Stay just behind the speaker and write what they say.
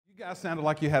You guys sounded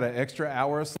like you had an extra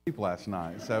hour of sleep last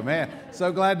night. So, man,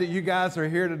 so glad that you guys are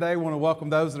here today. Want to welcome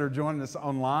those that are joining us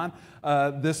online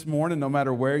this morning, no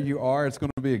matter where you are. It's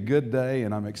going to be a good day,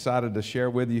 and I'm excited to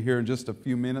share with you here in just a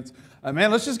few minutes.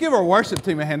 Man, let's just give our worship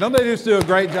team a hand. Don't they just do a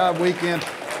great job week in,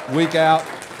 week out?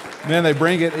 Man, they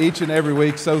bring it each and every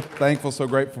week. So thankful, so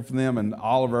grateful for them and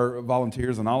all of our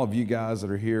volunteers and all of you guys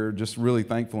that are here. Just really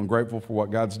thankful and grateful for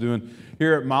what God's doing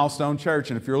here at Milestone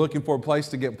Church. And if you're looking for a place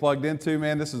to get plugged into,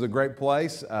 man, this is a great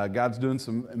place. God's doing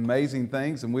some amazing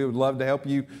things, and we would love to help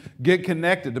you get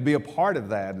connected, to be a part of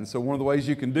that. And so one of the ways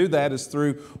you can do that is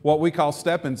through what we call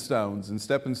Stepping Stones. And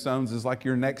Stepping Stones is like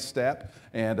your next step.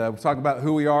 And we'll talk about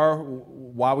who we are,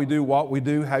 why we do what we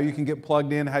do, how you can get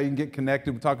plugged in, how you can get connected.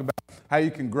 We'll talk about how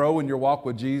you can grow in your walk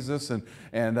with Jesus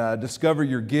and discover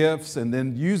your gifts and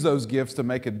then use those gifts to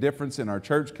make a difference in our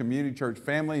church community, church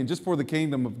family, and just for the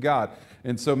kingdom of God.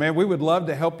 And so, man, we would love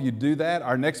to help you do that.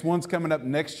 Our next one's coming up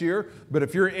next year. But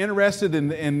if you're interested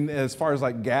in as far as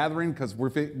like gathering, because we're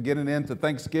getting into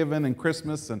Thanksgiving and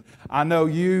Christmas, and I know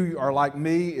you are like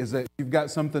me, is that you've got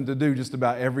something to do just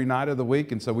about every night of the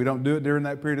week, and so we don't do it during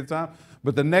that period of time.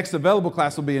 But the next available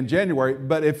class will be in January.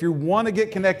 But if you want to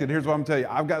get connected, here's what I'm telling you.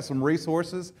 I've got some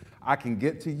resources. I can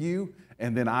get to you,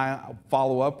 and then I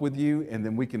follow up with you, and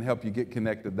then we can help you get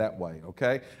connected that way,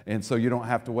 okay? And so you don't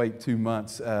have to wait 2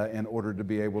 months in order to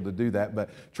be able to do that. But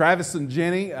Travis and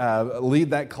Jenny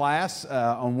lead that class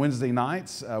on Wednesday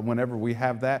nights whenever we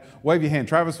have that. Wave your hand.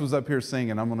 Travis was up here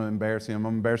singing. I'm going to embarrass him. I'm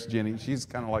going to embarrass Jenny. She's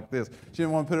kind of like this. She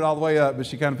didn't want to put it all the way up, but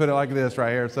she kind of put it like this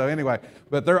right here. So anyway,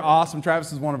 but they're awesome.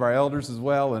 Travis is one of our elders as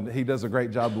well, and he does a great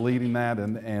job leading that,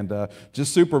 and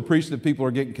just super appreciative people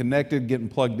are getting connected, getting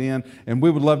plugged in, and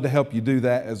we would love to help you do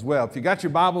that as well. If you got your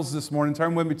Bibles this morning,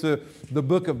 turn with me to the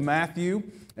book of Matthew,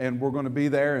 and we're going to be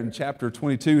there in chapter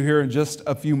 22 here in just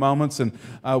a few moments. And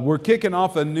we're kicking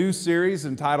off a new series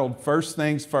entitled First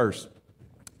Things First.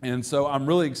 And so I'm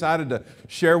really excited to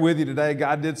share with you today.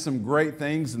 God did some great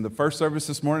things in the first service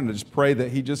this morning. I just pray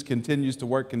that He just continues to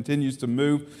work, continues to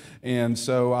move. And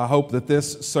so I hope that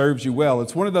this serves you well.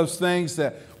 It's one of those things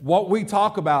that what we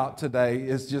talk about today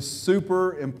is just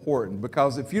super important,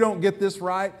 because if you don't get this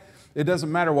right, it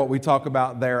doesn't matter what we talk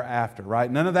about thereafter,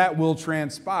 right? None of that will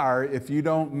transpire if you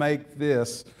don't make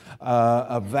this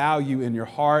a value in your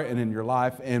heart and in your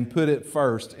life and put it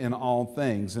first in all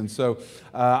things. And so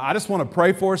I just want to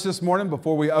pray for us this morning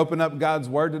before we open up God's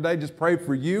Word today. Just pray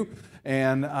for you.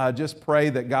 And just pray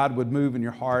that God would move in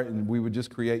your heart and we would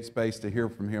just create space to hear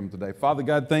from Him today. Father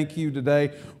God, thank you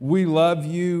today. We love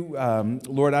you.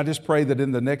 Lord, I just pray that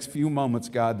in the next few moments,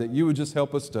 God, that you would just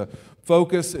help us to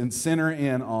focus and center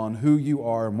in on who you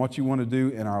are and what you want to do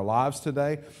in our lives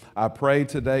today. I pray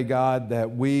today, God,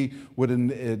 that we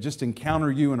would just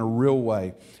encounter you in a real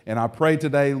way. And I pray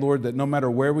today, Lord, that no matter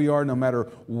where we are, no matter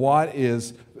what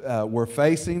is we're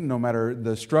facing, no matter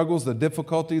the struggles, the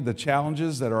difficulty, the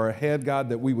challenges that are ahead, God,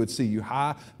 that we would see you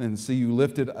high and see you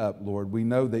lifted up, Lord. We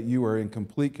know that you are in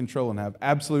complete control and have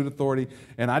absolute authority.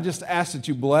 And I just ask that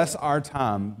you bless our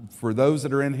time for those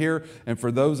that are in here and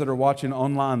for those that are watching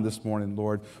online this morning,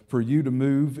 Lord, for you to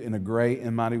move in a great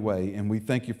and mighty way. And we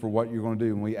thank you for what you're going to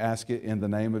do, and we ask it in the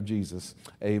name of Jesus.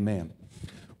 Amen.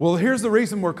 Well, here's the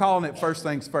reason we're calling it First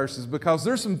Things First, is because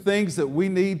there's some things that we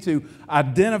need to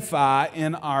identify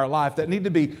in our life that need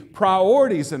to be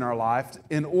priorities in our life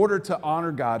in order to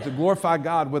honor God, to glorify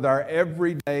God with our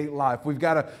everyday life. We've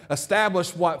got to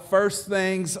establish what first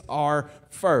things are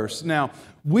first. Now,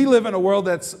 we live in a world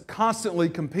that's constantly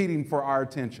competing for our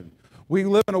attention. We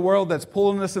live in a world that's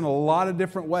pulling us in a lot of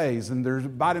different ways, and they're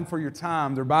biting for your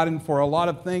time. They're biting for a lot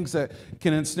of things that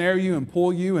can ensnare you and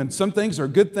pull you, and some things are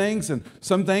good things, and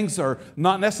some things are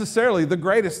not necessarily the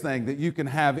greatest thing that you can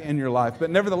have in your life. But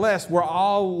nevertheless, we're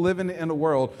all living in a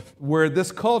world where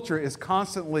this culture is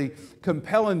constantly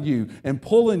compelling you and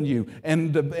pulling you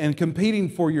and competing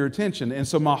for your attention. And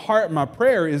so my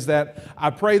prayer is that I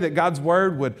pray that God's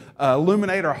Word would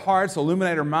illuminate our hearts,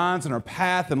 illuminate our minds and our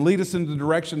path, and lead us in the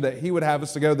direction that He would have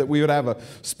us to go, that we would have a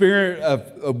spirit of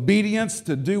obedience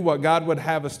to do what God would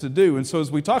have us to do. And so as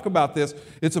we talk about this,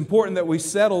 it's important that we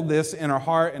settle this in our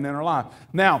heart and in our life.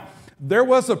 Now, there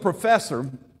was a professor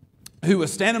who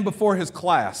was standing before his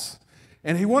class,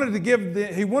 and he wanted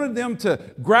them to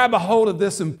grab a hold of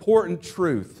this important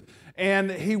truth.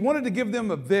 And he wanted to give them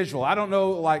a visual. I don't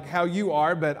know like how you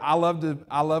are, but I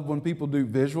love when people do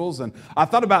visuals. And I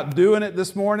thought about doing it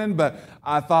this morning, but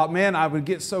I thought, man, I would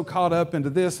get so caught up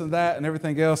into this and that and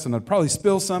everything else, and I'd probably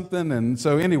spill something. And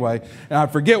so anyway, and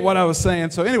I'd forget what I was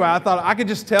saying. So anyway, I thought I could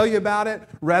just tell you about it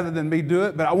rather than me do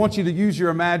it. But I want you to use your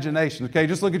imagination. Okay,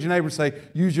 just look at your neighbor and say,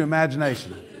 use your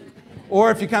imagination. Or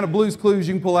if you kind of Blue's Clues,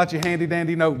 you can pull out your handy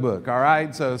dandy notebook, all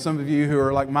right? So some of you who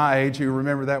are like my age, who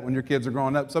remember that when your kids are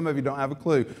growing up, some of you don't have a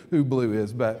clue who Blue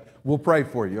is, but we'll pray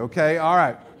for you, okay? All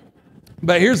right.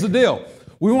 But here's the deal.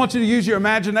 We want you to use your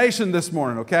imagination this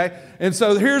morning, okay? And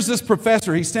so here's this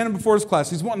professor. He's standing before his class.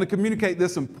 He's wanting to communicate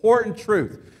this important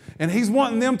truth. And he's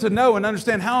wanting them to know and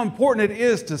understand how important it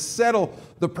is to settle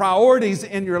the priorities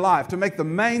in your life, to make the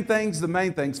main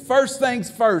things, first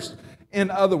things first, in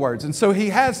other words. And so he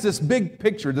has this big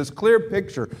picture, this clear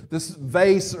picture, this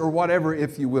vase or whatever,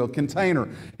 if you will, container.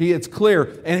 It's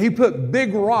clear. And he put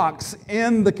big rocks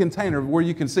in the container where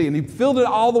you can see. And he filled it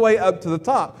all the way up to the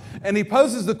top. And he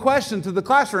poses the question to the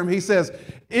classroom. He says,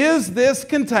 is this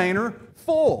container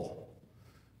full?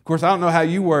 Of course, I don't know how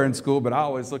you were in school, but I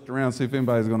always looked around to see if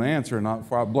anybody's going to answer or not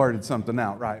before I blurted something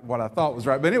out, right? What I thought was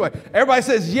right. But anyway, everybody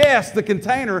says, yes, the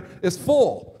container is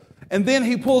full. And then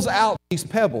he pulls out these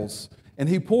pebbles. And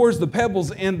he pours the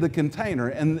pebbles in the container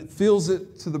and fills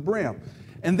it to the brim.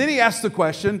 And then he asks the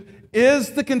question,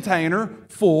 is the container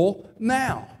full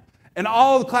now? And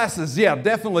all the class says, yeah,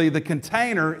 definitely the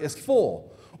container is full.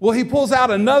 Well, he pulls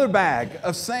out another bag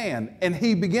of sand and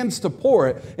he begins to pour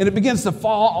it, and it begins to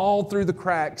fall all through the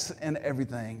cracks and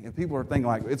everything. And people are thinking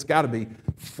like, it's got to be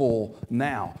full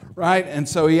now, right? And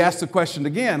so he asks the question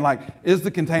again, like, is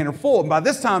the container full? And by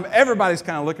this time, everybody's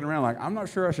kind of looking around like, I'm not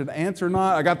sure I should answer or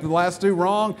not. I got the last two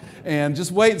wrong, and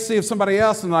just wait and see if somebody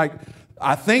else, and like,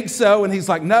 I think so. And he's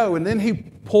like, no. And then he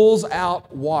pulls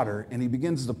out water and he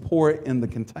begins to pour it in the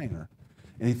container,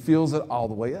 and he fills it all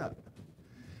the way up.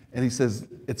 And he says,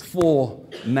 it's full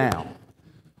now.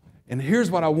 And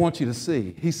here's what I want you to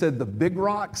see. He said the big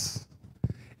rocks,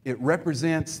 it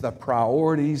represents the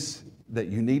priorities that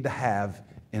you need to have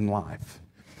in life.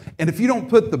 And if you don't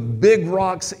put the big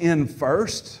rocks in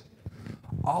first,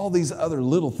 all these other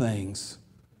little things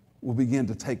will begin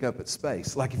to take up its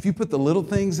space. Like if you put the little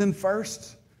things in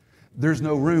first, there's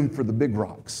no room for the big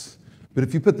rocks. But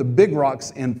if you put the big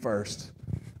rocks in first,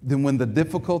 then when the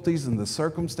difficulties and the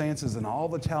circumstances and all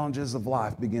the challenges of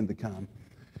life begin to come,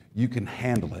 you can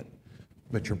handle it,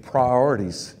 but your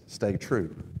priorities stay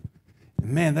true.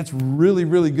 Man, that's really,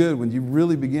 really good when you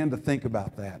really begin to think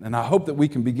about that. And I hope that we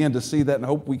can begin to see that, and I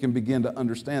hope we can begin to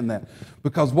understand that.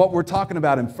 Because what we're talking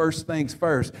about in First Things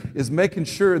First is making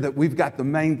sure that we've got the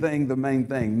main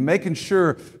thing, making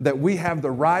sure that we have the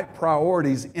right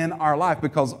priorities in our life.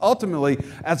 Because ultimately,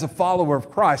 as a follower of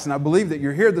Christ, and I believe that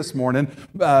you're here this morning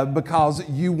because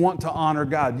you want to honor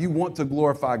God, you want to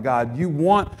glorify God, you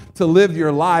want to live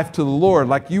your life to the Lord,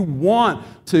 like you want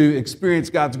to experience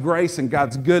God's grace and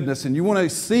God's goodness, and you want to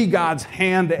see God's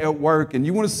hand at work, and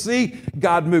you want to see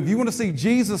God move. You want to see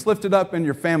Jesus lifted up in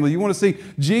your family. You want to see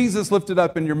Jesus lifted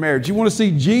up in your marriage. You want to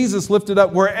see Jesus lifted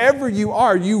up wherever you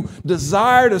are. You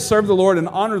desire to serve the Lord and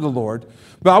honor the Lord.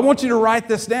 But I want you to write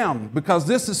this down, because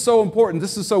this is so important.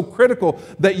 This is so critical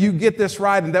that you get this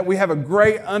right and that we have a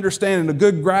great understanding, a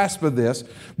good grasp of this.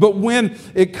 But when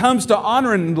it comes to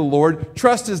honoring the Lord,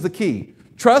 trust is the key.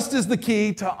 Trust is the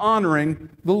key to honoring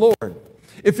the Lord.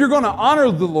 If you're going to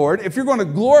honor the Lord, if you're going to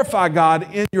glorify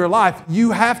God in your life,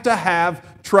 you have to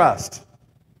have trust.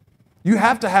 You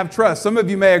have to have trust. Some of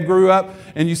you may have grew up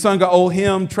and you sung an old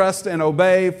hymn, trust and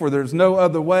obey, for there's no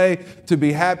other way to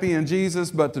be happy in Jesus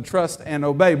but to trust and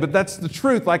obey. But that's the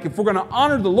truth. Like if we're going to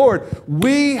honor the Lord,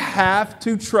 we have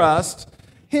to trust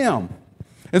Him.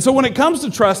 And so when it comes to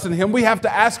trusting Him, we have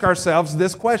to ask ourselves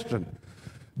this question.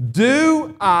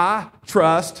 Do I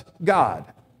trust God?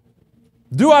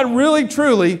 Do I really,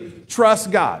 truly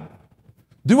trust God?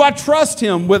 Do I trust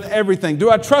Him with everything?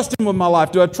 Do I trust Him with my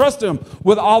life? Do I trust Him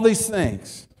with all these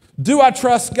things? Do I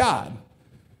trust God?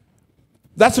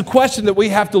 That's a question that we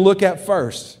have to look at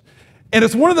first. And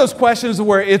it's one of those questions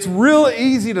where it's real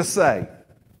easy to say,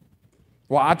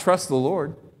 well, I trust the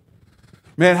Lord.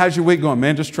 Man, how's your week going?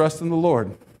 Man, just trust in the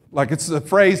Lord. Like it's a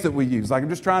phrase that we use. Like I'm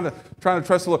just trying to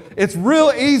trust the Lord. It's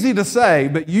real easy to say,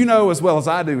 but you know as well as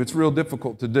I do, it's real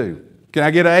difficult to do. Can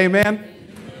I get an amen?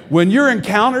 When you're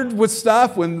encountered with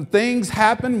stuff, when things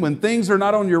happen, when things are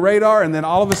not on your radar, and then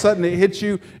all of a sudden it hits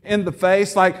you in the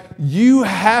face, like you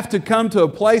have to come to a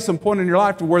place and point in your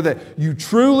life to where that you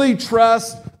truly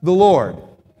trust the Lord.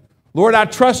 Lord, I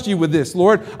trust you with this.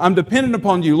 Lord, I'm dependent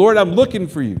upon you. Lord, I'm looking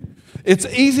for you. It's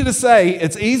easy to say,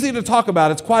 it's easy to talk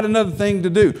about, it's quite another thing to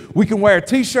do. We can wear a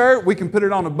t-shirt, we can put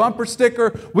it on a bumper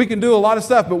sticker, we can do a lot of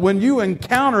stuff, but when you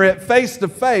encounter it face to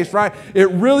face, right, it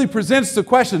really presents the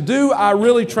question, do I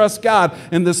really trust God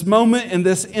in this moment, in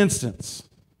this instance?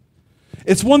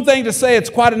 It's one thing to say, it's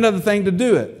quite another thing to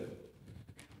do it.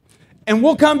 And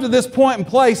we'll come to this point and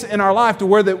place in our life to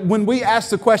where that when we ask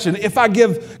the question, if I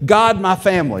give God my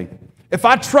family, if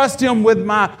I trust Him with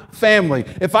my family,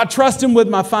 if I trust Him with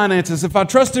my finances, if I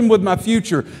trust Him with my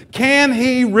future, can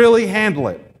He really handle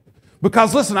it?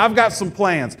 Because listen, I've got some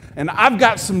plans, and I've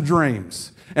got some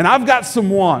dreams, and I've got some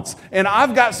wants, and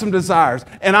I've got some desires.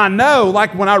 And I know,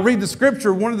 like when I read the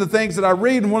scripture, one of the things that I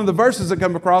read and one of the verses that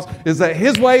come across is that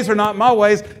His ways are not my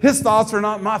ways, His thoughts are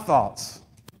not my thoughts.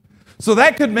 So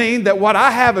that could mean that what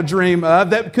I have a dream of,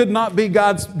 that could not be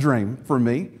God's dream for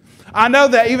me. I know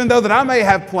that even though that I may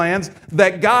have plans,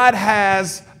 that God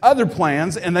has other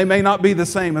plans, and they may not be the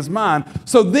same as mine.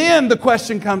 So then the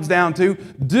question comes down to,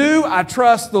 do I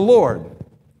trust the Lord?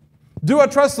 Do I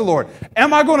trust the Lord?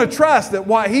 Am I going to trust that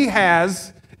what He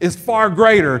has is far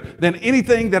greater than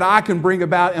anything that I can bring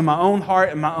about in my own heart,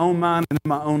 in my own mind, and in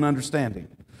my own understanding?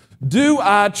 Do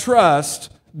I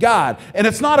trust God? And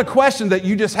it's not a question that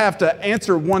you just have to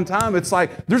answer one time. It's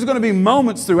like there's going to be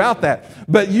moments throughout that.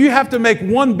 But you have to make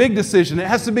one big decision. It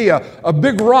has to be a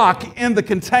big rock in the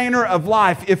container of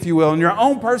life, if you will, in your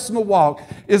own personal walk,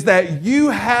 is that you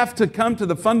have to come to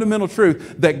the fundamental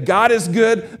truth that God is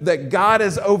good, that God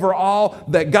is over all,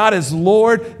 that God is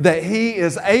Lord, that He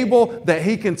is able, that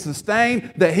He can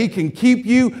sustain, that He can keep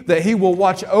you, that He will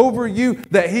watch over you,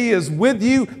 that He is with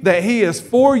you, that He is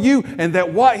for you, and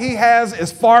that what He has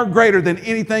is far greater than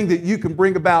anything that you can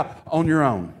bring about on your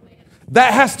own.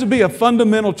 That has to be a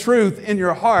fundamental truth in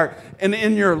your heart and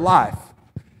in your life.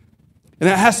 And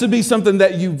it has to be something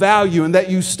that you value and that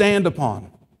you stand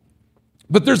upon.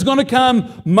 But there's going to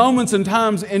come moments and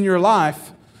times in your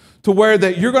life to where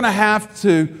that you're going to have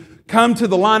to come to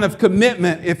the line of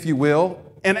commitment, if you will,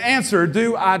 and answer,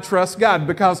 do I trust God?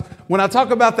 Because when I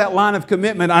talk about that line of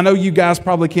commitment, I know you guys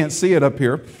probably can't see it up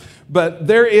here, but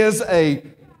there is a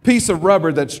piece of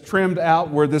rubber that's trimmed out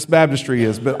where this baptistry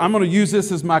is. But I'm going to use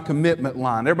this as my commitment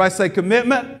line. Everybody say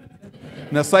commitment.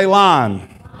 Now say line.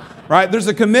 Right? There's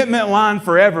a commitment line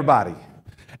for everybody.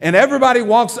 And everybody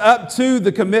walks up to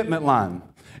the commitment line.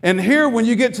 And here, when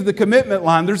you get to the commitment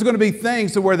line, there's going to be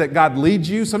things to where that God leads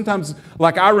you. Sometimes,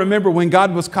 like I remember when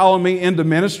God was calling me into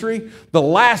ministry, the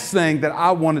last thing that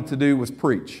I wanted to do was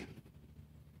preach.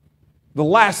 The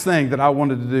last thing that I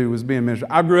wanted to do was be in ministry.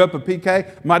 I grew up a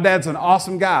PK. My dad's an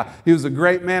awesome guy. He was a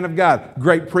great man of God,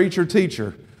 great preacher,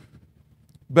 teacher.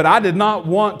 But I did not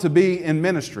want to be in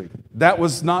ministry. That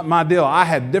was not my deal. I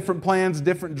had different plans,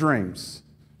 different dreams,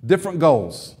 different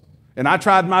goals. And I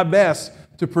tried my best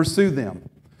to pursue them.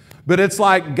 But it's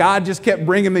like God just kept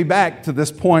bringing me back to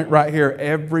this point right here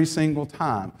every single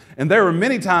time. And there were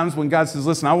many times when God says,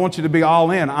 listen, I want you to be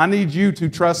all in. I need you to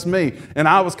trust me. And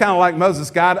I was kind of like Moses.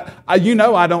 God, you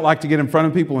know I don't like to get in front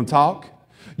of people and talk.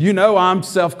 You know I'm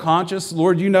self-conscious.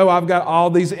 Lord, you know I've got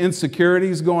all these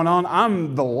insecurities going on.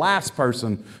 I'm the last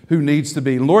person who needs to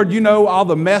be. Lord, you know all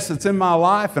the mess that's in my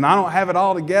life, and I don't have it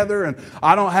all together, and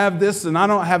I don't have this, and I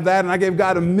don't have that. And I gave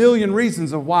God a million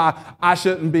reasons of why I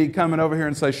shouldn't be coming over here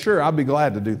and say, sure, I'll be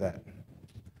glad to do that.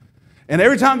 And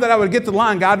every time that I would get to the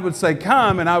line, God would say,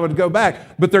 come, and I would go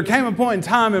back. But there came a point in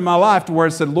time in my life to where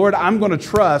it said, Lord, I'm going to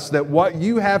trust that what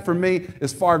you have for me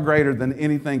is far greater than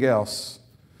anything else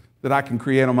that I can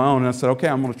create on my own. And I said, okay,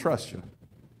 I'm going to trust you.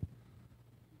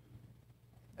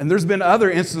 And there's been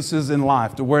other instances in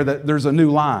life to where that there's a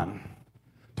new line,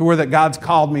 to where that God's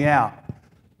called me out,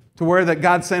 to where that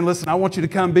God's saying, listen, I want you to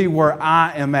come be where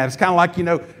I am at. It's kind of like,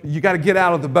 you got to get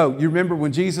out of the boat. You remember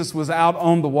when Jesus was out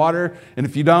on the water? And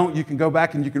if you don't, you can go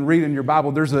back and you can read in your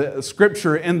Bible. There's a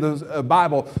scripture in the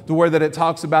Bible to where that it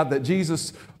talks about that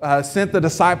Jesus sent the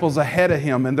disciples ahead of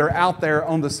him, and they're out there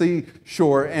on the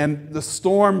seashore, and the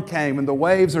storm came, and the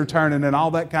waves are turning, and all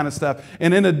that kind of stuff.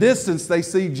 And in a distance, they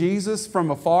see Jesus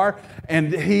from afar,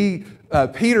 and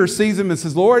Peter sees him and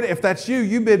says, Lord, if that's you,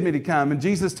 you bid me to come. And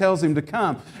Jesus tells him to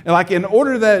come. And like in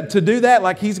order to do that,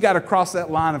 like he's got to cross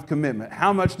that line of commitment.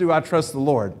 How much do I trust the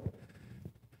Lord?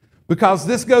 Because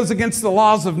this goes against the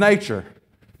laws of nature.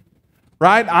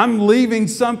 Right? I'm leaving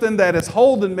something that is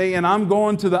holding me, and I'm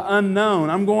going to the unknown.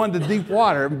 I'm going to deep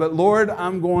water. But Lord,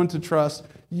 I'm going to trust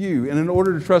you. And in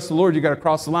order to trust the Lord, you got to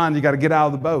cross the line. You got to get out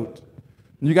of the boat.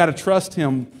 And you got to trust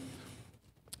him.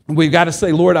 We've got to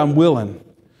say, Lord, I'm willing.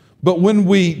 But when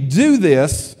we do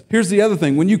this, here's the other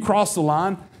thing. When you cross the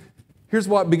line, here's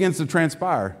what begins to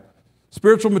transpire.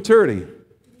 Spiritual maturity.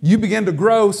 You begin to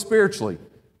grow spiritually.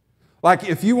 Like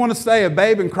if you want to stay a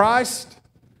babe in Christ,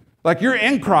 like you're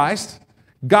in Christ,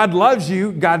 God loves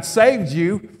you, God saved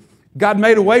you, God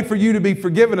made a way for you to be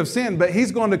forgiven of sin, but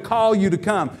he's going to call you to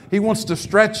come. He wants to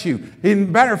stretch you.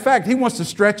 Matter of fact, he wants to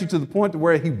stretch you to the point to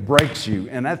where he breaks you,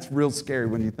 and that's real scary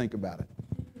when you think about it.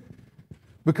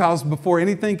 Because before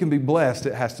anything can be blessed,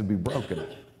 it has to be broken.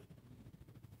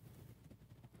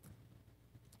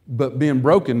 But being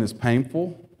broken is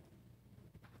painful.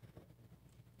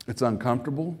 It's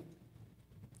uncomfortable.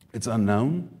 It's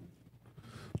unknown.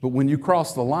 But when you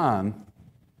cross the line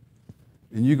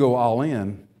and you go all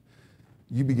in,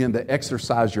 you begin to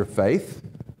exercise your faith.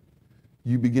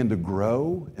 You begin to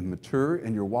grow and mature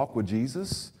in your walk with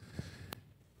Jesus.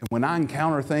 And when I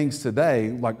encounter things today,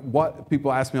 like what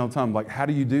people ask me all the time, like, how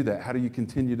do you do that? How do you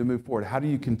continue to move forward? How do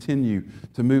you continue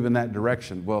to move in that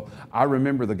direction? Well, I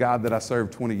remember the God that I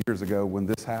served 20 years ago when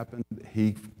this happened.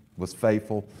 He was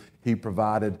faithful. He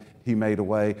provided. He made a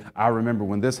way. I remember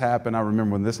when this happened. I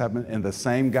remember when this happened. And the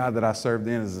same God that I served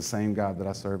then is the same God that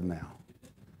I serve now.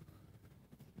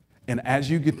 And as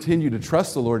you continue to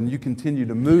trust the Lord and you continue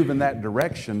to move in that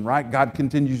direction, right, God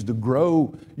continues to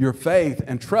grow your faith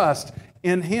and trust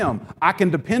in Him. I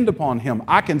can depend upon Him.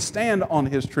 I can stand on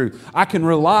His truth. I can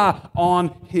rely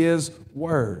on His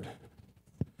word.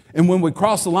 And when we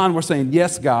cross the line, we're saying,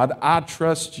 yes, God, I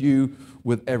trust you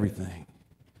with everything.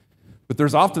 But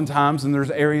there's oftentimes, and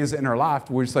there's areas in our life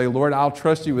where we say, Lord, I'll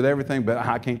trust you with everything, but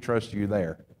I can't trust you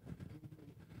there.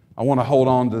 I want to hold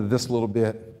on to this little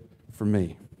bit for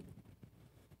me.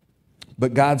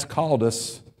 But God's called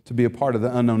us to be a part of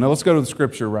the unknown. Now let's go to the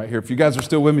scripture right here. If you guys are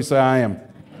still with me, say I am.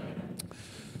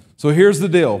 So here's the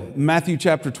deal. Matthew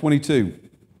chapter 22.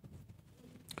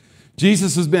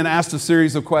 Jesus has been asked a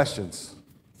series of questions.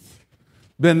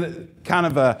 Been kind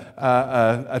of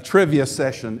a trivia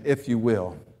session, if you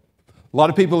will. A lot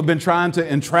of people have been trying to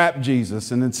entrap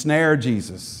Jesus and ensnare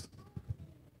Jesus.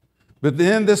 But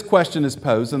then this question is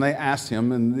posed, and they asked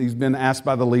him, and he's been asked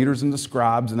by the leaders and the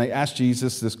scribes, and they asked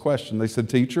Jesus this question. They said,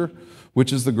 Teacher,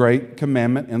 which is the great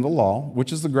commandment in the law?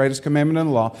 Which is the greatest commandment in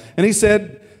the law? And he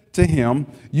said to him,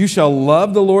 You shall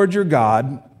love the Lord your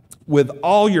God with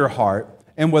all your heart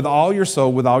and with all your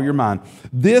soul, with all your mind.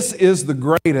 This is the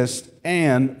greatest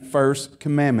and first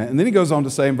commandment. And then he goes on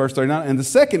to say in verse 39, and the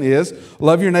second is,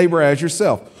 love your neighbor as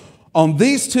yourself. On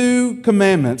these two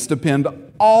commandments depend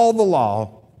all the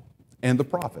law and the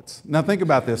prophets. Now think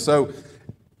about this. So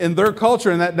in their culture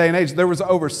in that day and age, there was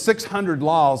over 600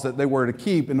 laws that they were to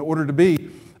keep in order to be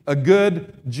a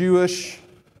good Jewish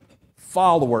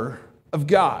follower of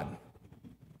God.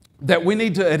 That we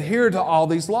need to adhere to all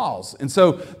these laws. And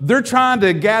so they're trying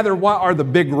to gather what are the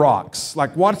big rocks.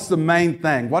 Like what's the main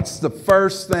thing? What's the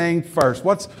first thing first?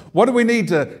 What do we need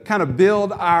to kind of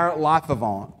build our life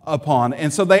upon?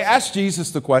 And so they asked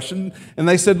Jesus the question, and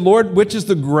they said, Lord, which is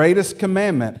the greatest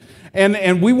commandment?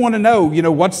 And we want to know,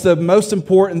 what's the most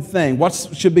important thing? What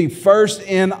should be first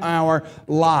in our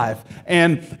life?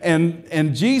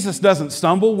 And Jesus doesn't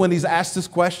stumble when he's asked this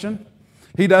question.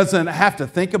 He doesn't have to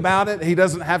think about it. He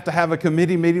doesn't have to have a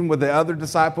committee meeting with the other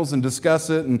disciples and discuss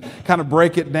it and kind of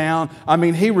break it down. I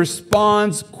mean, he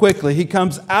responds quickly. He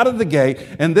comes out of the gate,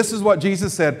 and this is what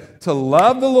Jesus said, to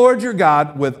love the Lord your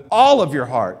God with all of your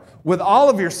heart, with all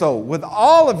of your soul, with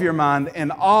all of your mind,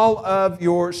 and all of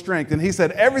your strength. And he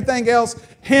said everything else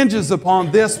hinges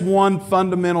upon this one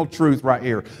fundamental truth right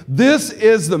here. This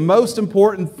is the most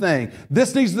important thing.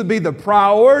 This needs to be the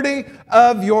priority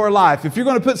of your life. If you're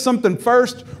going to put something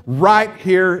first, right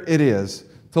here it is.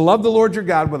 To love the Lord your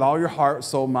God with all your heart,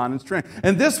 soul, mind, and strength.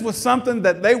 And this was something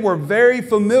that they were very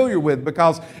familiar with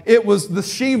because it was the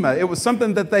Shema. It was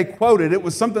something that they quoted. It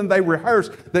was something they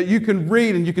rehearsed that you can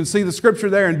read, and you can see the scripture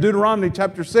there in Deuteronomy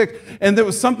chapter 6. And it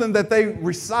was something that they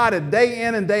recited day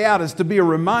in and day out as to be a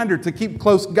reminder to keep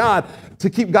to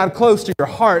keep God close to your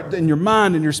heart and your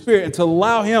mind and your spirit, and to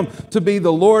allow Him to be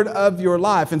the Lord of your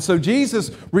life. And so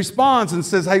Jesus responds and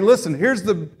says, hey, listen, here's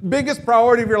the biggest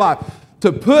priority of your life.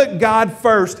 To put God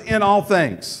first in all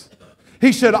things.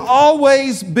 He should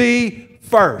always be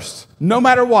first, no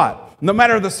matter what. No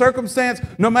matter the circumstance,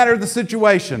 no matter the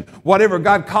situation. Whatever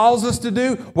God calls us to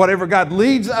do, whatever God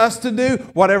leads us to do,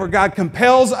 whatever God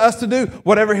compels us to do,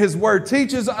 whatever His Word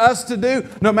teaches us to do,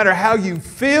 no matter how you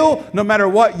feel, no matter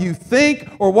what you think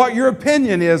or what your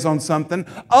opinion is on something,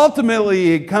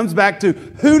 ultimately it comes back to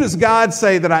who does God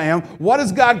say that I am? What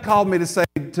has God called me to say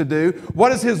to do? What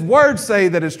does His Word say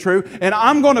that is true? And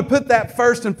I'm going to put that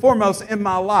first and foremost in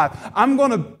my life. I'm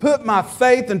going to put my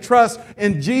faith and trust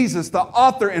in Jesus, the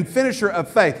author and finisher of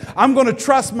faith. I'm going to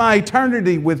trust my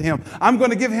eternity with Him. I'm going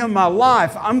to give Him my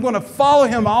life. I'm going to follow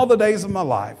Him all the days of my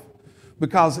life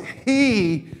because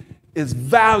He is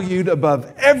valued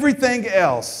above everything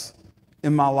else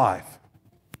in my life.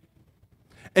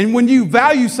 And when you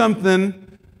value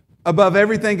something above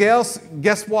everything else,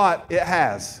 guess what? It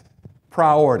has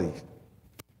priority.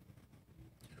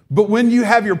 But when you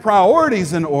have your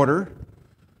priorities in order,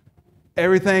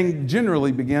 everything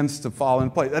generally begins to fall in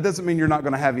place. That doesn't mean you're not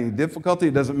going to have any difficulty.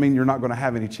 It doesn't mean you're not going to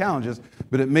have any challenges,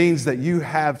 but it means that you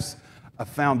have a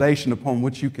foundation upon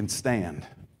which you can stand.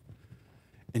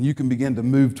 and you can begin to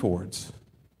move towards.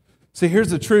 See, here's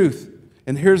the truth,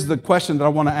 and here's the question that I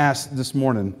want to ask this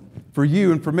morning for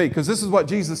you and for me, because this is what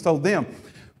Jesus told them.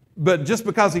 But just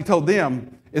because he told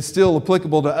them, it's still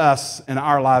applicable to us in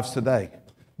our lives today.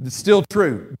 It's still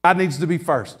true. God needs to be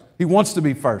first. He wants to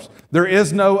be first. There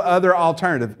is no other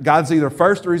alternative. God's either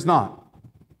first or he's not.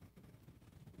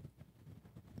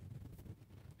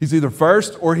 He's either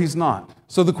first or he's not.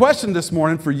 So the question this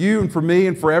morning for you and for me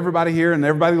and for everybody here and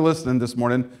everybody listening this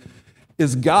morning,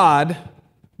 is God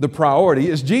the priority?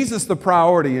 Is Jesus the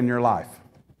priority in your life?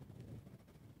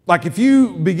 Like if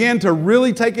you begin to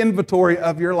really take inventory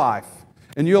of your life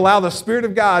and you allow the Spirit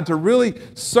of God to really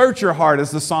search your heart,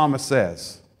 as the psalmist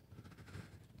says,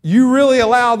 you really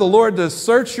allow the Lord to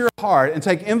search your heart and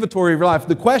take inventory of your life.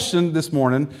 The question this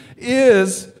morning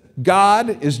is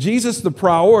Jesus the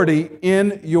priority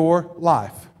in your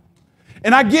life?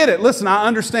 And I get it. Listen, I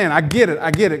understand. I get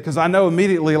it, because I know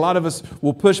immediately a lot of us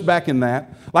will push back in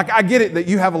that. Like, I get it that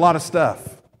you have a lot of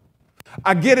stuff.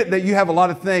 I get it that you have a lot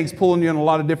of things pulling you in a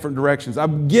lot of different directions. I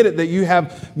get it that you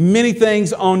have many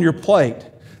things on your plate,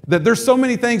 that there's so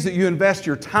many things that you invest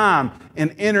your time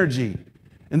and energy,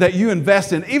 and that you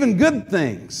invest in, even good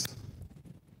things.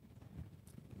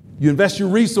 You invest your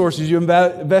resources, you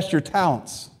invest your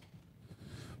talents.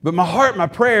 But my heart, my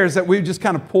prayer is that we just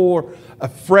kind of pour a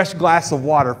fresh glass of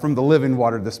water from the living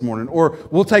water this morning. Or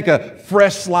we'll take a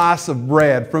fresh slice of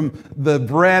bread from the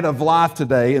bread of life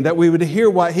today, and that we would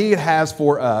hear what he has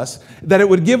for us. That it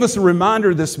would give us a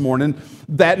reminder this morning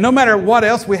that no matter what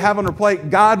else we have on our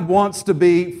plate, God wants to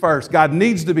be first. God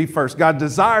needs to be first. God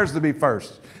desires to be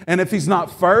first. And if he's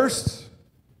not first,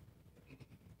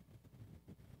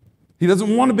 he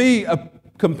doesn't want to be a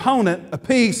component, a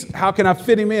piece. How can I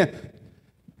fit him in?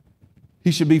 He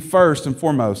should be first and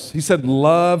foremost. He said,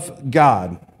 love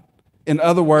God. In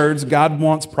other words, God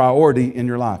wants priority in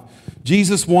your life.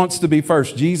 Jesus wants to be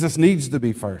first. Jesus needs to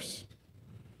be first.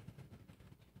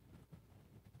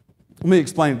 Let me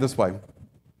explain it this way.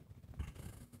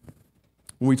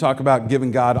 When we talk about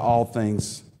giving God all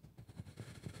things.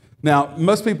 Now,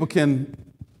 most people can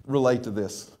relate to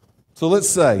this. So let's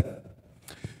say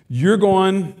you're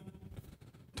going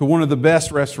to one of the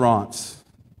best restaurants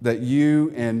that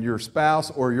you and your spouse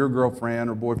or your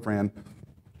girlfriend or boyfriend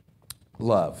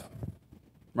love,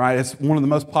 right? It's one of the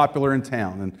most popular in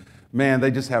town, and man,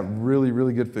 they just have really,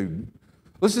 really good food.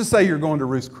 Let's just say you're going to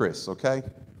Ruth's Chris, okay?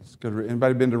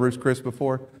 Anybody been to Ruth's Chris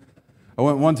before? I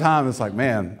went one time, it's like,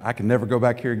 man, I can never go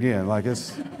back here again. Like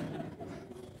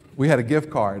we had a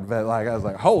gift card, but like I was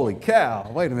like, holy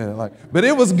cow, wait a minute. But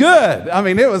it was good. I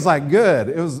mean, it was like good.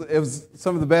 It was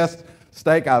some of the best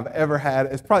steak I've ever had.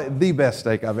 It's probably the best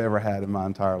steak I've ever had in my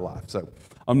entire life. So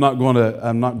I'm not going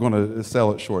to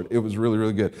sell it short. It was really,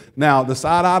 really good. Now, the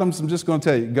side items, I'm just going to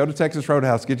tell you, go to Texas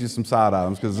Roadhouse, get you some side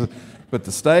items, but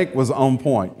the steak was on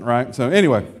point, right? So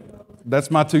anyway,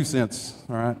 that's my 2 cents,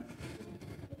 all right?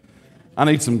 I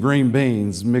need some green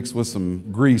beans mixed with some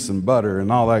grease and butter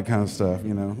and all that kind of stuff,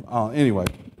 you know. Anyway,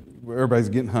 everybody's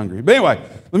getting hungry. But anyway,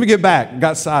 let me get back.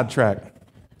 Got sidetracked.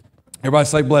 Everybody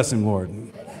say, bless him, Lord.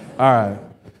 All right.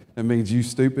 That means you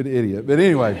stupid idiot. But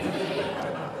anyway.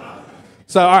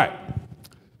 So, all right.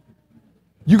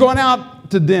 You're going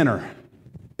out to dinner.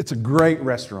 It's a great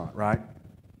restaurant, right?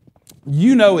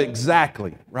 You know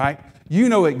exactly, right? You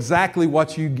know exactly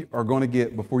what you are going to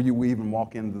get before you even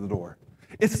walk into the door.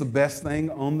 It's the best thing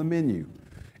on the menu.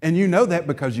 And you know that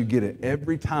because you get it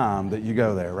every time that you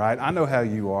go there, right? I know how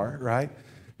you are, right?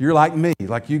 You're like me,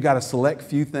 like you got to select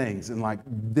few things and like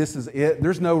this is it.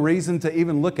 There's no reason to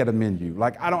even look at a menu.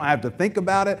 Like I don't have to think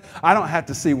about it. I don't have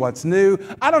to see what's new.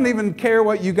 I don't even care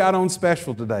what you got on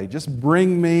special today. Just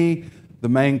bring me the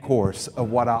main course of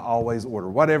what I always order,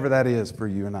 whatever that is for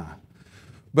you and I.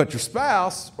 But your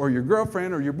spouse or your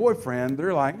girlfriend or your boyfriend,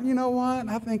 they're like, you know what?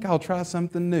 I think I'll try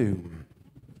something new.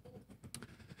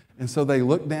 And so they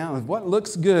look down at what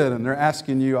looks good, and they're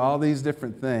asking you all these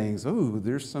different things. Ooh,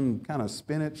 there's some kind of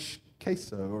spinach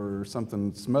queso or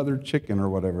something, smothered chicken or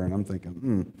whatever. And I'm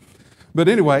thinking, But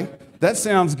anyway, that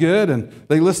sounds good. And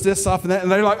they list this off and that,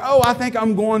 and they're like, oh, I think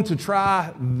I'm going to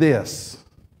try this.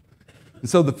 And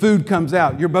so the food comes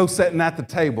out. You're both sitting at the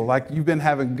table like you've been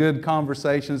having good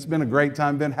conversation. It's been a great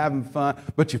time, been having fun.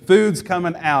 But your food's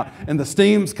coming out and the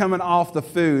steam's coming off the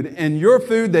food. And your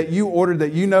food that you ordered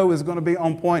that you know is going to be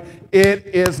on point, it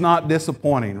is not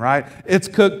disappointing, right? It's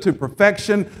cooked to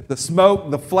perfection. The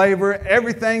smoke, the flavor,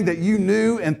 everything that you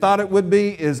knew and thought it would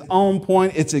be is on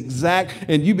point. It's exact.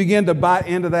 And you begin to bite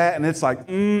into that and it's like,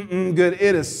 good.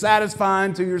 It is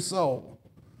satisfying to your soul.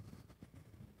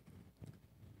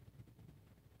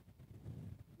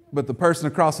 But the person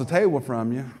across the table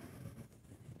from you,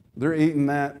 They're eating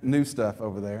that new stuff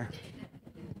over there.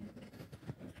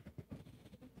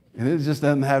 And it just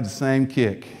doesn't have the same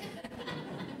kick.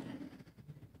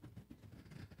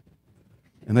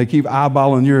 And they keep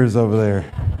eyeballing yours over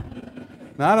there.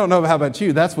 Now, I don't know how about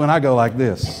you. That's when I go like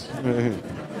this.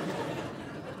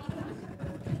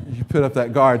 You put up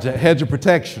that guard, that hedge of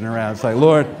protection around. It's like,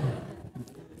 Lord,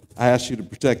 I ask you to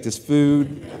protect this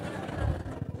food.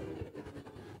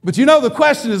 But you know the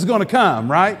question is going to come,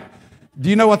 right? Do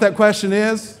you know what that question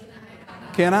is?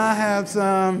 Can I have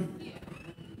some?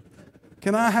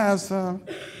 Can I have some?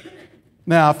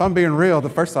 Now, if I'm being real, the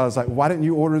first thought is like, why didn't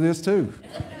you order this too?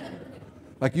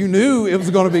 Like you knew it was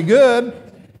going to be good.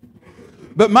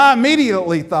 But my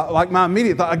immediate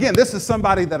thought, again, this is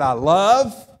somebody that I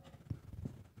love.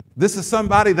 This is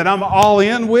somebody that I'm all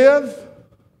in with.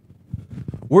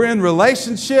 We're in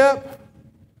relationship.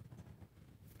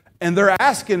 And they're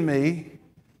asking me,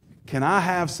 can I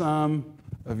have some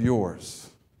of yours?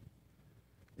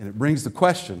 And it brings the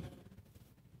question.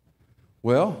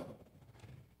 Well,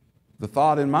 the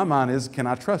thought in my mind is, can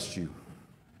I trust you?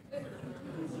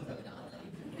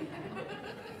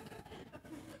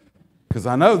 Because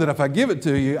I know that if I give it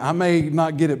to you, I may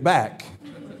not get it back.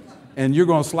 And you're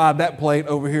going to slide that plate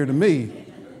over here to me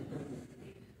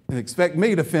and expect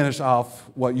me to finish off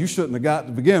what you shouldn't have got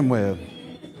to begin with.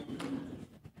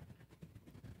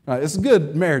 All right, it's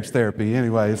good marriage therapy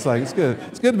anyway. It's good.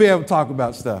 It's good to be able to talk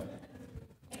about stuff.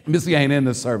 Missy ain't in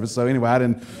this service, so anyway, I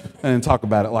didn't talk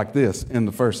about it like this in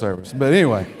the first service. But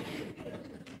anyway.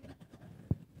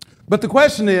 But the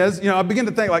question is, I begin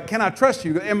to think like, can I trust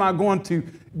you? Am I going to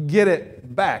get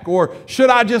it back? Or should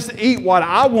I just eat what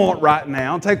I want right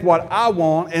now, take what I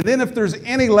want, and then if there's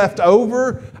any left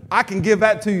over, I can give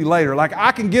that to you later. Like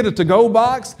I can get a to-go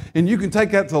box, and you can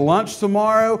take that to lunch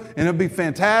tomorrow, and it'll be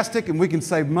fantastic, and we can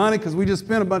save money because we just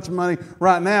spent a bunch of money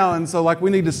right now, and so like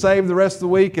we need to save the rest of the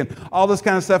week and all this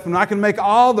kind of stuff, and I can make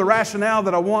all the rationale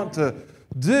that I want to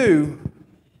do,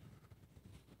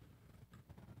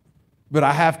 but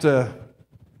I have to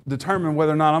determine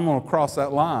whether or not I'm going to cross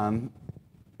that line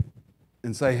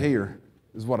and say, here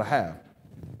is what I have.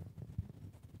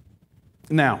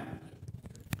 Now,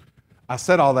 I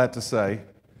said all that to say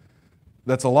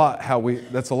that's a lot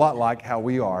like how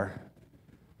we are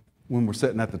when we're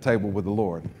sitting at the table with the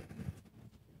Lord.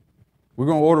 We're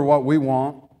going to order what we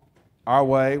want, our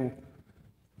way.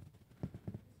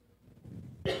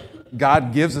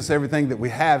 God gives us everything that we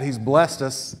have. He's blessed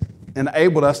us,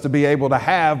 enabled us to be able to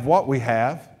have what we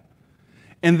have.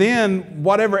 And then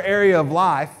whatever area of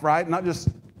life, right, not just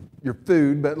your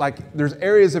food, but like there's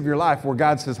areas of your life where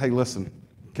God says, hey, listen,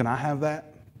 can I have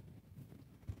that?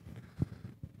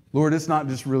 Lord, it's not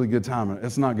just really good timing.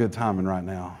 It's not good timing right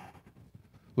now.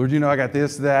 Lord, I got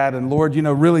this, that, and Lord,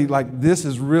 really, like, this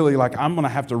is really, like, I'm going to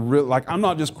have to, I'm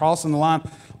not just crossing the line.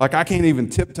 Like, I can't even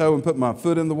tiptoe and put my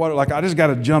foot in the water. Like, I just got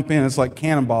to jump in. It's like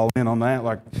cannonball in on that.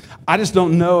 Like, I just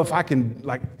don't know if I can,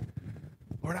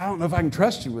 Lord, I don't know if I can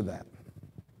trust you with that.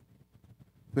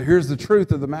 But here's the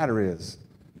truth of the matter is,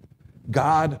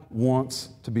 God wants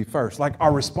to be first. Like,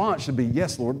 our response should be,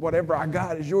 yes, Lord, whatever I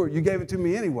got is yours. You gave it to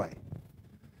me anyway.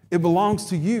 It belongs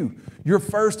to you. You're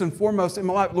first and foremost in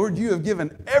my life. Lord, you have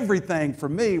given everything for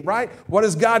me, right? What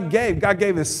does God give? God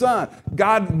gave His Son.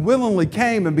 God willingly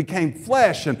came and became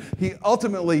flesh, and He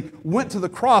ultimately went to the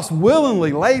cross,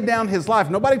 willingly laid down His life.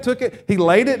 Nobody took it. He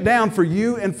laid it down for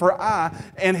you and for I,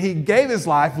 and He gave His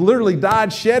life, literally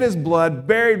died, shed His blood,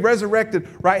 buried, resurrected,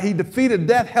 right? He defeated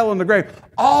death, hell, and the grave,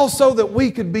 all so that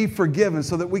we could be forgiven,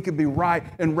 so that we could be right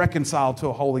and reconciled to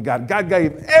a holy God. God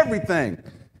gave everything.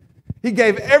 He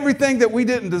gave everything that we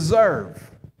didn't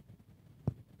deserve.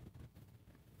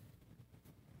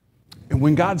 And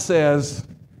when God says,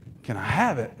 can I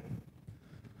have it?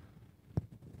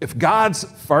 If God's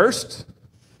first,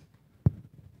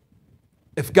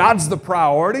 if God's the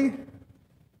priority,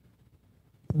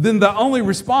 then the only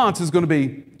response is going to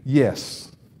be,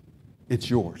 yes, it's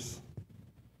yours.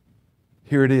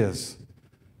 Here it is.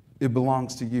 It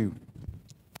belongs to you.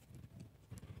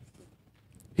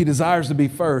 He desires to be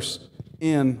first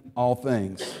in all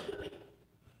things.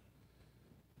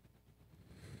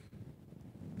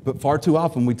 But far too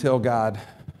often we tell God,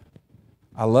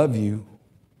 I love you.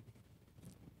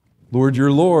 Lord,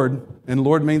 you're Lord, and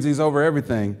Lord means He's over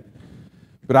everything.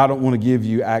 But I don't want to give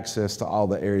you access to all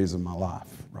the areas of my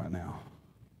life right now.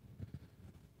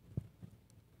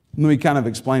 Let me kind of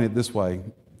explain it this way.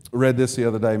 I read this the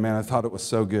other day, man. I thought it was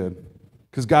so good.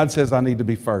 Because God says I need to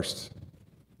be first.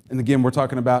 And again, we're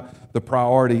talking about the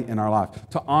priority in our life.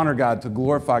 To honor God, to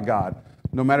glorify God,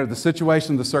 no matter the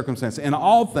situation, the circumstance. In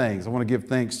all things, I want to give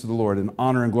thanks to the Lord and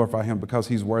honor and glorify Him because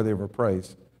He's worthy of our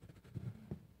praise.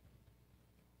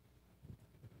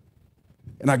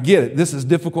 And I get it. This is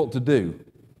difficult to do.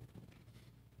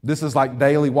 This is like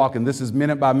daily walking. This is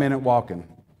minute by minute walking.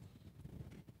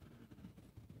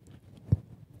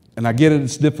 And I get it.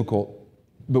 It's difficult.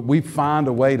 But we find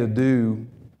a way to do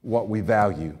what we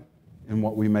value and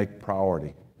what we make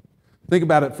priority. Think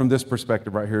about it from this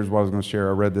perspective right here is what I was going to share.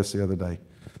 I read this the other day.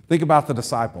 Think about the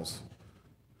disciples.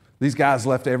 These guys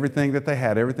left everything that they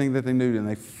had, everything that they knew, and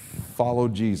they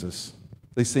followed Jesus.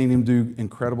 They seen him do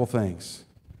incredible things.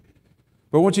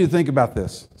 But I want you to think about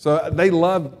this. So they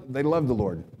loved the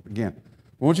Lord. Again,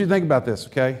 I want you to think about this,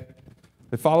 okay?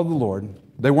 They followed the Lord.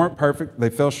 They weren't perfect. They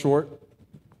fell short.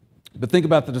 But think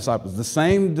about the disciples. The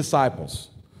same disciples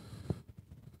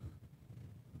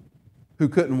who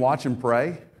couldn't watch and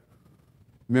pray.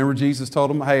 Remember Jesus told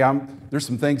them, hey, there's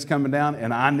some things coming down,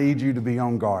 and I need you to be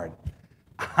on guard.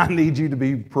 I need you to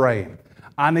be praying.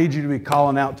 I need you to be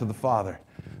calling out to the Father.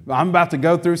 I'm about to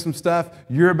go through some stuff.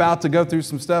 You're about to go through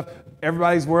some stuff.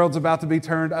 Everybody's world's about to be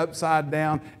turned upside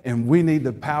down, and we need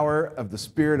the power of the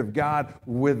Spirit of God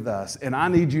with us. And I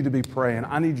need you to be praying.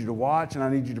 I need you to watch, and I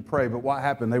need you to pray. But what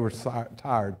happened? They were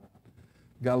tired,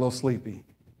 got a little sleepy.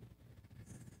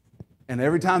 And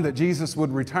every time that Jesus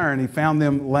would return, he found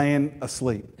them laying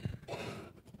asleep.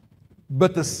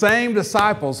 But the same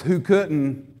disciples who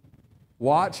couldn't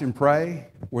watch and pray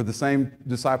were the same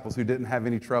disciples who didn't have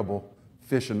any trouble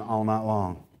fishing all night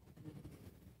long.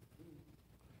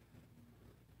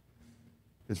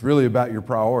 It's really about your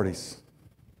priorities,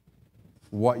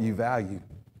 what you value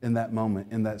in that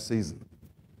moment, in that season.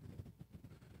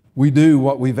 We do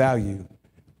what we value.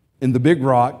 In the big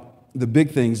rock, the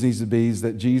big things needs to be is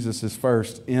that Jesus is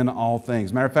first in all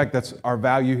things. Matter of fact, that's our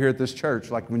value here at this church.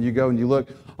 Like when you go and you look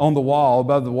on the wall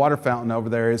above the water fountain over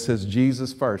there, it says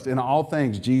Jesus first. In all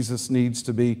things, Jesus needs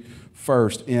to be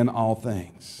first in all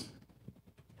things.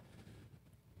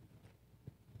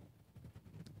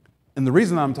 And the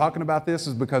reason I'm talking about this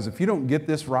is because if you don't get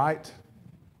this right,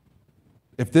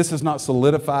 if this is not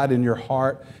solidified in your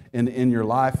heart and in your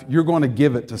life, you're going to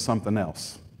give it to something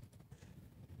else.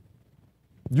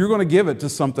 You're going to give it to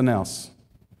something else.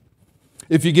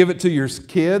 If you give it to your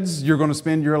kids, you're going to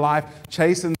spend your life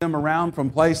chasing them around from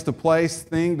place to place,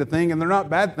 thing to thing. And they're not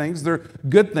bad things, they're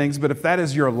good things. But if that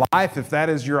is your life, if that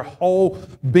is your whole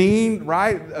being,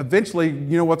 right, eventually,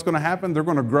 you know what's going to happen? They're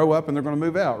going to grow up and they're going to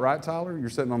move out, right, Tyler? You're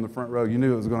sitting on the front row. You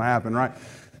knew it was going to happen, right?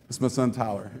 It's my son,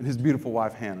 Tyler, and his beautiful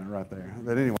wife, Hannah, right there.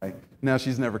 But anyway, now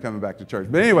she's never coming back to church.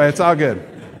 But anyway, it's all good.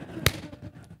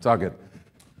 It's all good.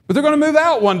 But they're going to move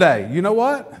out one day. You know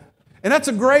what? And that's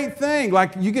a great thing.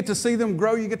 Like you get to see them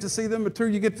grow, you get to see them mature,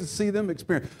 you get to see them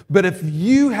experience. But if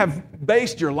you have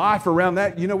based your life around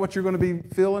that, you know what you're going to be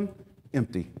feeling?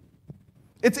 Empty.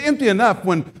 It's empty enough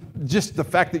when just the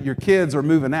fact that your kids are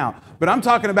moving out. But I'm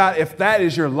talking about if that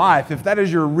is your life, if that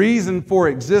is your reason for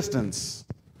existence,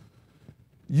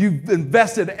 you've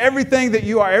invested everything that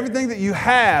you are, everything that you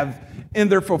have in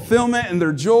their fulfillment and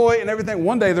their joy and everything.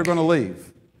 One day they're going to leave.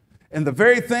 And the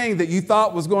very thing that you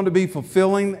thought was going to be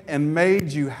fulfilling and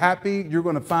made you happy, you're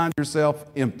going to find yourself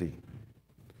empty.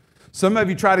 Some of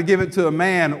you try to give it to a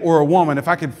man or a woman. If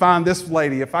I could find this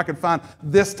lady, if I could find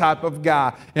this type of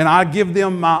guy, and I give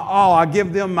them my all, I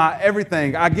give them my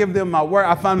everything, I give them my work,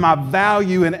 I find my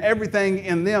value in everything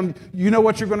in them, you know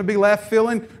what you're going to be left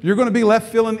feeling? You're going to be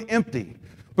left feeling empty.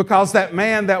 Because that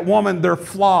man, that woman, they're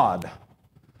flawed.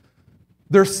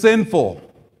 They're sinful.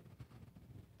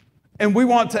 And we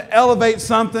want to elevate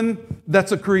something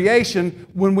that's a creation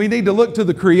when we need to look to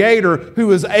the Creator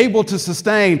who is able to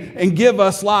sustain and give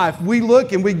us life. We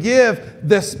look and we give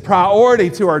this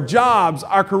priority to our jobs,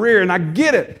 our career, and I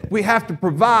get it. We have to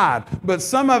provide. But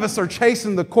some of us are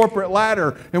chasing the corporate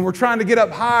ladder and we're trying to get up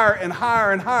higher and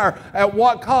higher and higher. At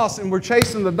what cost? And we're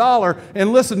chasing the dollar.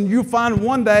 And listen, you find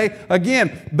one day,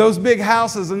 again, those big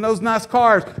houses and those nice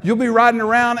cars, you'll be riding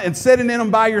around and sitting in them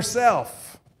by yourself.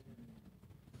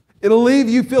 It'll leave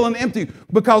you feeling empty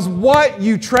because what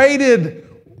you traded,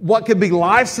 what could be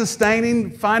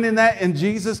life-sustaining, finding that in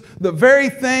Jesus, the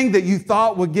very thing that you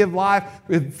thought would give life,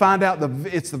 find out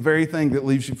it's the very thing that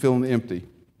leaves you feeling empty.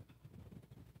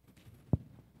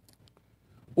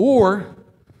 Or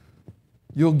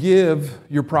you'll give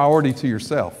your priority to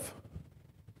yourself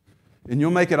and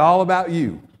you'll make it all about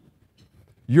you,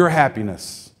 your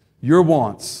happiness, your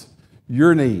wants,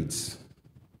 your needs.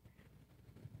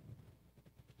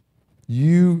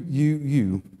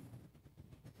 You.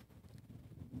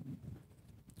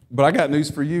 But I got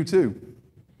news for you too.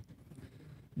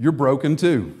 You're broken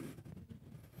too.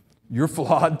 You're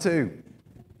flawed too.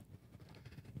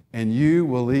 And you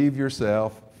will leave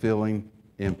yourself feeling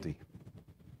empty.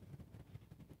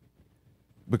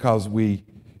 Because we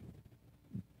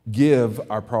give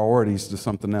our priorities to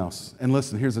something else. And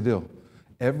listen, here's the deal.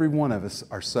 Every one of us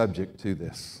are subject to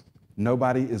this.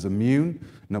 Nobody is immune.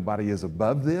 Nobody is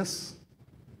above this.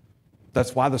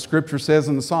 That's why the scripture says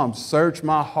in the Psalms, search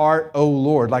my heart, O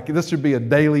Lord. Like this should be a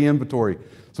daily inventory.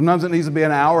 Sometimes it needs to be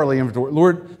an hourly inventory.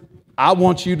 Lord, I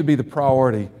want you to be the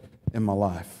priority in my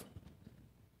life.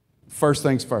 First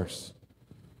things first.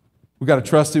 We got to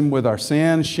trust Him with our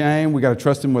sin, shame. We got to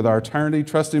trust Him with our eternity.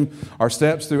 Trust Him our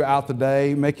steps throughout the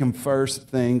day. Make Him first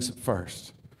things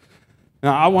first.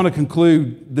 Now, I want to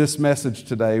conclude this message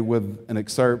today with an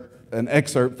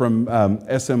excerpt from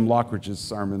S.M. Lockridge's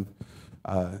sermon.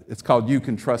 It's called You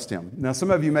Can Trust Him. Now, some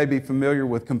of you may be familiar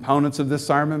with components of this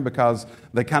sermon because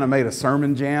they kind of made a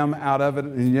sermon jam out of it.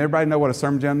 And everybody know what a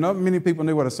sermon jam? Not many people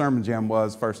knew what a sermon jam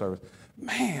was first service.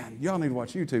 Man, y'all need to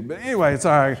watch YouTube. But anyway, it's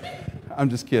all right. I'm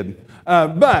just kidding.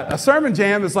 But a sermon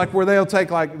jam is like where they'll take,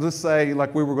 like, let's say,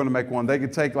 like we were going to make one. They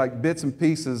could take like bits and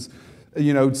pieces,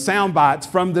 sound bites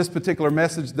from this particular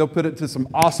message. They'll put it to some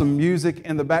awesome music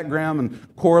in the background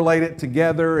and correlate it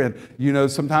together. And,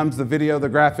 sometimes the video, the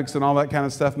graphics and all that kind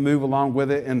of stuff move along with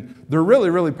it. And they're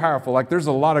really, really powerful. Like there's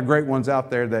a lot of great ones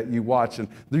out there that you watch. And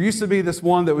there used to be this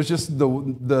one that was just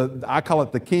I call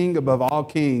it the king above all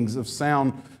kings of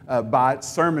sound bites,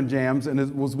 sermon jams, and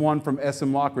it was one from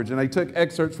S.M. Lockridge. And they took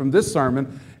excerpts from this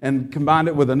sermon and combined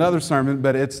it with another sermon,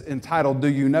 but it's entitled, Do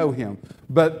You Know Him?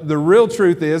 But the real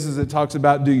truth is it talks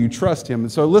about, do you trust Him?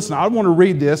 And so listen, I want to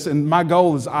read this, and my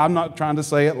goal is I'm not trying to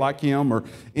say it like him or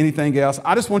anything else.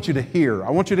 I just want you to hear. I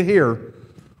want you to hear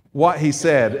what he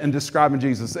said in describing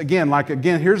Jesus. Again,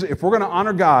 if we're going to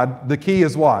honor God, the key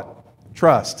is what?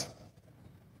 Trust.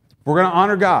 If we're going to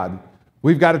honor God,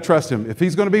 we've got to trust Him. If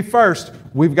He's going to be first,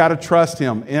 we've got to trust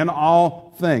Him in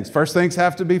all things. First things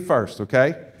have to be first,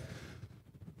 okay?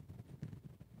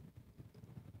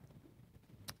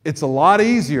 It's a lot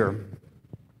easier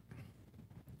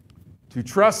to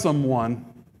trust someone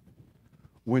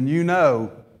when you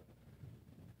know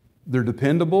they're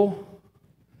dependable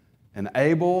and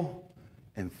able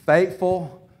and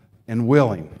faithful and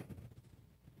willing.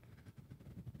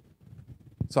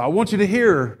 So I want you to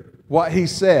hear what he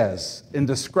says in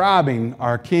describing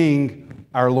our King,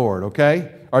 our Lord,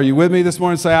 okay? Are you with me this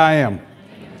morning? Say, I am.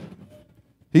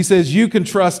 He says, you can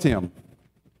trust Him.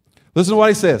 Listen to what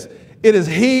he says. It is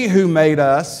He who made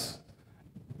us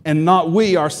and not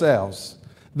we ourselves.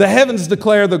 The heavens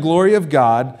declare the glory of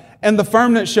God, and the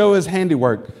firmament show His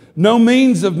handiwork. No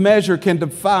means of measure can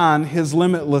define His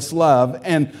limitless love,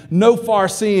 and no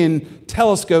far-seeing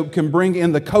telescope can bring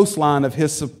in the coastline of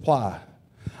His supply.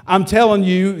 I'm telling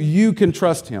you, you can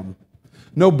trust Him.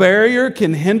 No barrier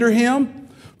can hinder Him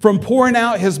from pouring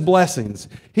out His blessings.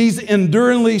 He's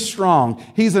enduringly strong.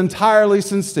 He's entirely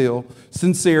sincere.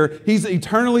 He's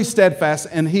eternally steadfast,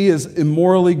 and He is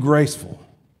immorally graceful.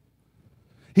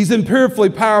 He's empirically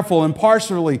powerful,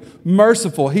 impartially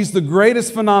merciful. He's the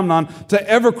greatest phenomenon to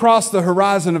ever cross the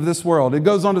horizon of this world. It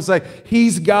goes on to say,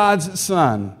 He's God's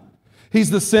Son. He's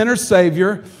the sinner's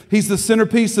Savior. He's the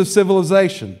centerpiece of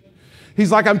civilization. He's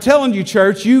like, I'm telling you,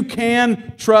 church, you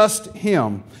can trust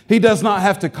Him. He does not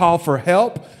have to call for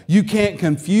help. You can't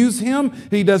confuse Him.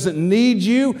 He doesn't need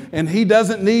you, and He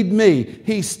doesn't need me.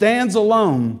 He stands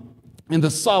alone in the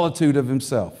solitude of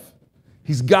Himself.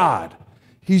 He's God.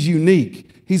 He's unique.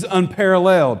 He's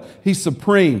unparalleled. He's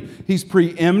supreme. He's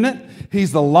preeminent.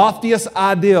 He's the loftiest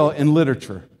ideal in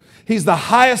literature. He's the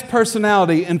highest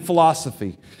personality in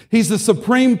philosophy. He's the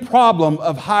supreme problem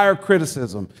of higher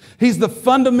criticism. He's the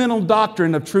fundamental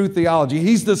doctrine of true theology.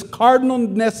 He's this cardinal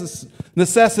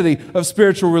necessity of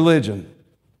spiritual religion.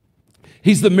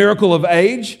 He's the miracle of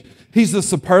age. He's the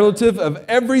superlative of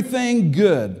everything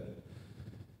good.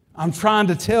 I'm trying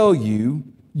to tell you,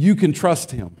 you can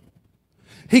trust Him.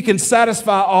 He can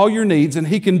satisfy all your needs, and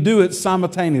He can do it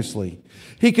simultaneously.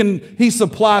 He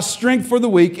supplies strength for the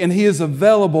weak, and He is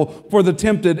available for the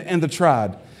tempted and the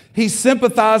tried. He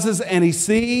sympathizes and He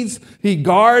sees. He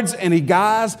guards and He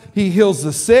guides. He heals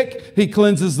the sick. He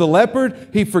cleanses the leopard.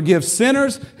 He forgives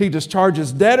sinners. He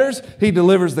discharges debtors. He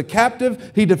delivers the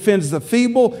captive. He defends the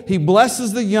feeble. He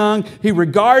blesses the young. He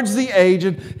regards the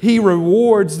aged. He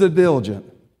rewards the diligent.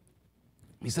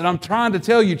 He said, I'm trying to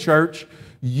tell you, church,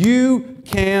 you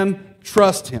can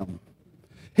trust Him.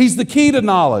 He's the key to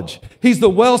knowledge. He's the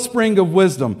wellspring of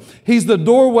wisdom. He's the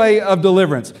doorway of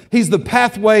deliverance. He's the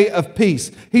pathway of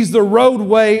peace. He's the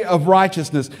roadway of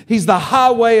righteousness. He's the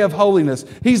highway of holiness.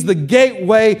 He's the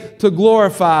gateway to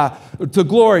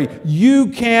glory. You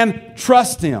can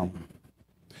trust Him.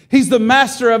 He's the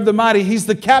master of the mighty. He's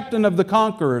the captain of the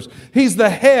conquerors. He's the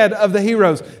head of the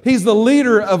heroes. He's the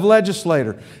leader of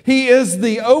legislators. He is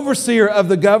the overseer of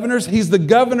the governors. He's the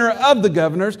governor of the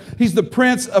governors. He's the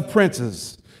prince of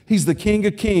princes. He's the King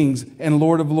of kings and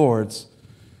Lord of lords.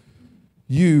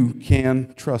 You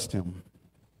can trust him.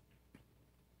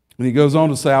 And he goes on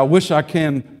to say, I wish I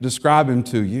can describe him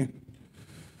to you,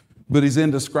 but he's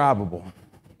indescribable.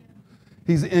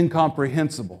 He's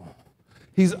incomprehensible.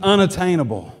 He's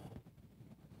unattainable.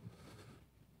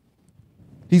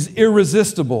 He's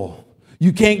irresistible.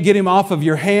 You can't get him off of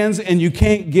your hands and you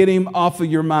can't get him off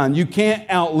of your mind. You can't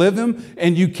outlive him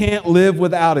and you can't live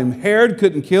without him. Herod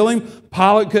couldn't kill him.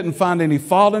 Pilate couldn't find any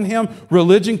fault in him.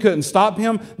 Religion couldn't stop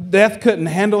him. Death couldn't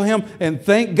handle him. And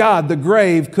thank God the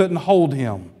grave couldn't hold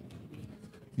him.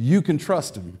 You can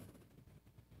trust him.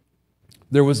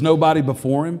 There was nobody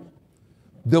before him.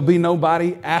 There'll be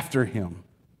nobody after him.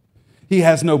 He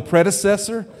has no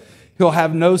predecessor. He'll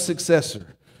have no successor.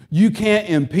 You can't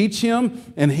impeach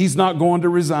him, and he's not going to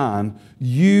resign.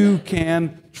 You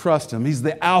can trust him. He's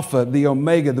the Alpha, the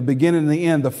Omega, the beginning and the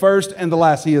end, the first and the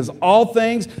last. He is all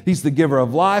things. He's the giver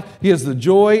of life. He is the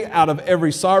joy out of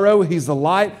every sorrow. He's the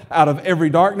light out of every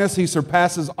darkness. He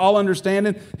surpasses all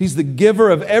understanding. He's the giver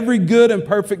of every good and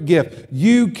perfect gift.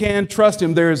 You can trust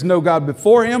him. There is no God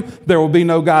before him. There will be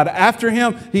no God after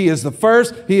him. He is the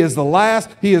first. He is the last.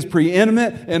 He is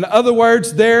preeminent. In other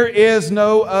words, there is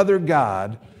no other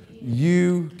God.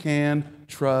 You can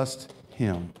trust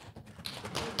him.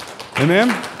 Amen?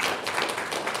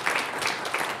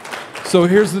 So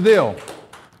here's the deal.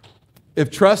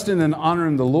 If trusting and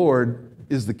honoring the Lord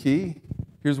is the key,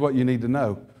 here's what you need to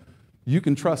know. You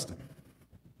can trust him.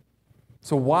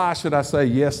 So why should I say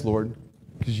yes, Lord?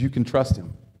 Because you can trust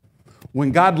him.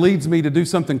 When God leads me to do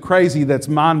something crazy that's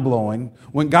mind-blowing,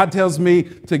 when God tells me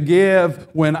to give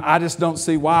when I just don't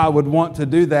see why I would want to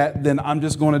do that, then I'm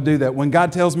just going to do that. When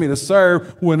God tells me to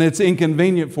serve when it's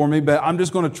inconvenient for me, but I'm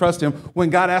just going to trust him. When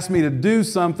God asks me to do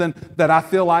something that I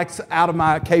feel like's out of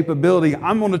my capability,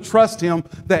 I'm going to trust him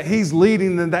that he's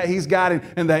leading and that he's guiding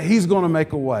and that he's going to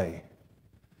make a way.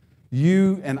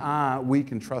 You and I, we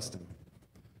can trust him.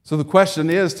 So the question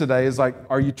is today is like,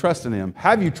 are you trusting him?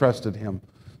 Have you trusted him?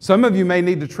 Some of you may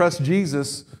need to trust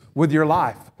Jesus with your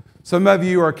life. Some of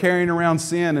you are carrying around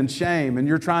sin and shame, and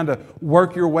you're trying to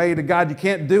work your way to God. You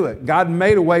can't do it. God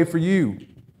made a way for you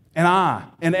and I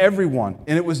and everyone,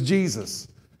 and it was Jesus.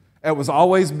 It was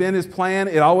always been his plan.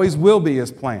 It always will be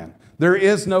his plan. There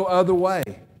is no other way.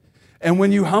 And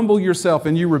when you humble yourself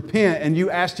and you repent and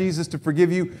you ask Jesus to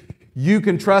forgive you, you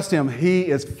can trust him. He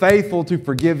is faithful to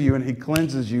forgive you, and he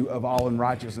cleanses you of all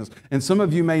unrighteousness. And some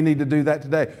of you may need to do that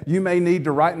today. You may need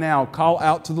to right now call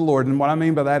out to the Lord. And what I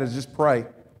mean by that is just pray.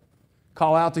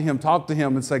 Call out to him, talk to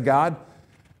him and say, God,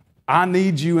 I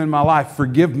need you in my life.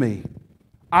 Forgive me.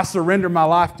 I surrender my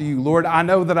life to you, Lord. I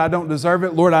know that I don't deserve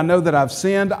it. Lord, I know that I've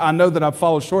sinned. I know that I've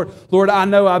fallen short. Lord, I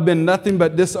know I've been nothing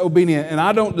but disobedient, and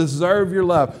I don't deserve your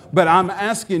love. But I'm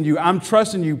asking you, I'm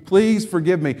trusting you, please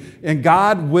forgive me. And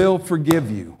God will forgive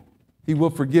you. He will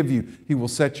forgive you. He will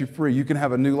set you free. You can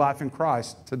have a new life in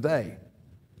Christ today.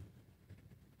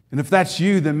 And if that's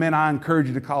you, then, man, I encourage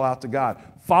you to call out to God.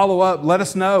 Follow up. Let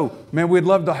us know. Man, we'd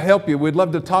love to help you. We'd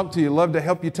love to talk to you. Love to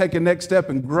help you take a next step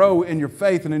and grow in your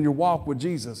faith and in your walk with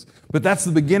Jesus. But that's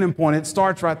the beginning point. It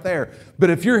starts right there.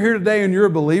 But if you're here today and you're a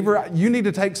believer, you need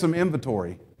to take some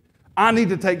inventory. I need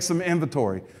to take some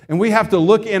inventory. And we have to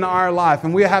look in our life,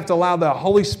 and we have to allow the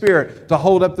Holy Spirit to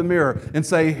hold up the mirror and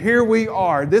say, here we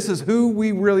are. This is who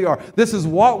we really are. This is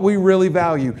what we really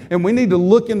value. And we need to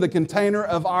look in the container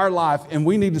of our life, and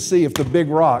we need to see if the big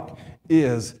rock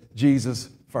is Jesus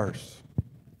first.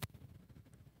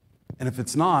 And if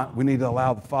it's not, we need to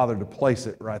allow the Father to place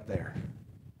it right there.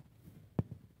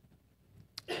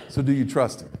 So do you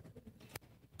trust him?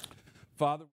 Father?